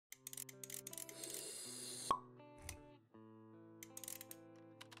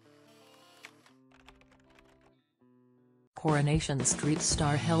Coronation Street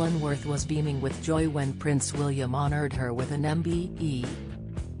star Helen was beaming with joy when Prince William honored her with an MBE.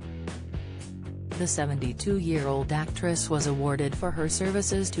 The 72-year-old actress was awarded for her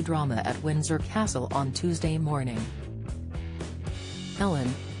services to drama at Windsor Castle on Tuesday morning.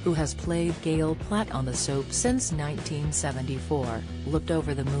 Helen, who has played Gail Platt on the soap since 1974, looked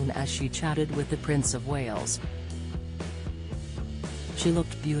over the moon as she chatted with the Prince of Wales. She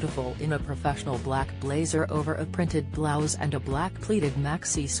looked beautiful in a professional black blazer over a printed blouse and a black pleated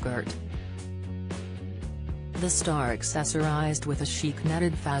maxi skirt. The star accessorized with a chic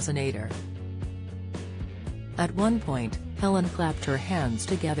netted fascinator. At one point, Helen clapped her hands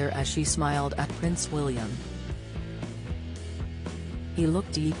together as she smiled at Prince William. He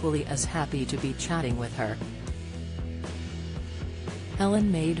looked equally as happy to be chatting with her.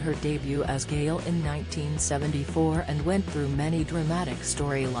 Helen made her debut as Gail in 1974 and went through many dramatic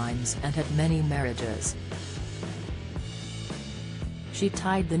storylines and had many marriages. She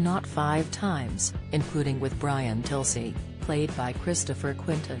tied the knot 5 times, including with Brian Tilsey, played by Christopher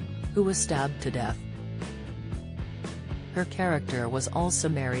Quinton, who was stabbed to death. Her character was also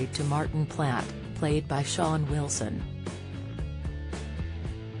married to Martin Platt, played by Sean Wilson.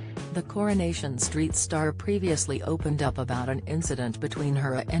 The Coronation Street star previously opened up about an incident between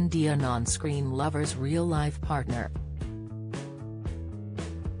her and an on-screen lover's real-life partner.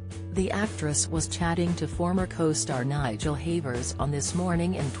 The actress was chatting to former co-star Nigel Havers on This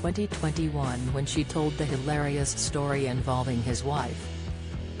Morning in 2021 when she told the hilarious story involving his wife.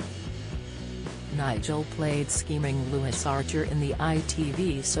 Nigel played scheming Louis Archer in the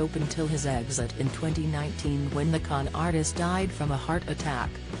ITV soap until his exit in 2019 when the con artist died from a heart attack.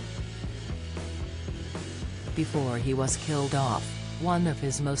 Before he was killed off, one of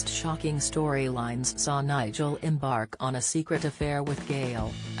his most shocking storylines saw Nigel embark on a secret affair with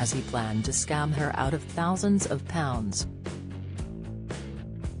Gail, as he planned to scam her out of thousands of pounds.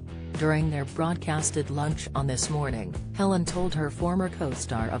 During their broadcasted lunch on This Morning, Helen told her former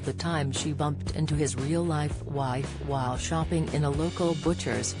co-star of the time she bumped into his real-life wife while shopping in a local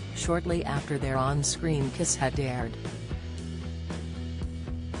butcher's, shortly after their on-screen kiss had aired.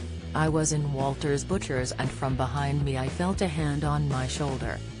 "I was in Walter's Butcher's and from behind me I felt a hand on my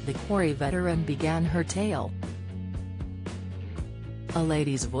shoulder," the quarry veteran began her tale. A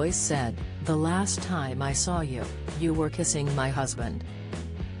lady's voice said, "The last time I saw you, you were kissing my husband."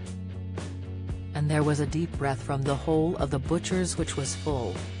 And there was a deep breath from the whole of the butcher's, which was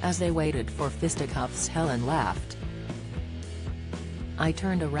full. As they waited for fisticuffs, Helen laughed. "I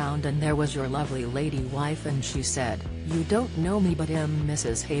turned around and there was your lovely lady wife and she said, 'You don't know me but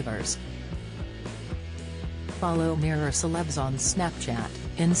Mrs. Havers.'" Follow Mirror Celebs on Snapchat,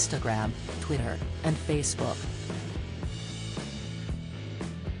 Instagram, Twitter, and Facebook.